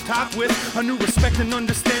on the rooftop with a new respect and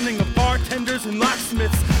understanding of bartenders and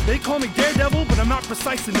locksmiths. They call me Daredevil, but I'm not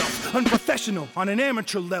precise enough. Unprofessional on an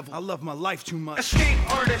amateur level. I love my life too much. Escape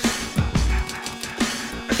artist.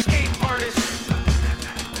 Escape artist.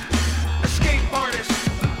 Escape artist.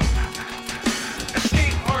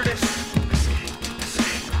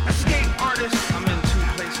 I'm in two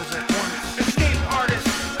places at once. Escape artist.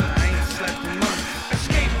 I ain't slept in months.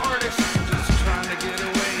 Escape artist. I'm just trying to get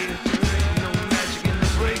away. No magic in the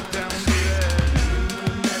breakdown.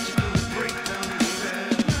 No magic in the breakdown.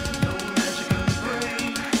 No magic in the break.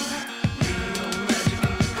 No magic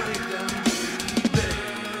in the breakdown.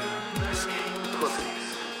 Escape pussies.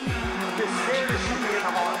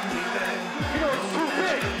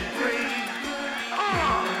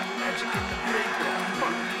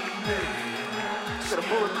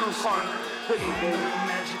 Park. Listen, baby,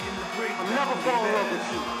 I'll never fall in love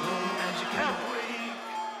with you.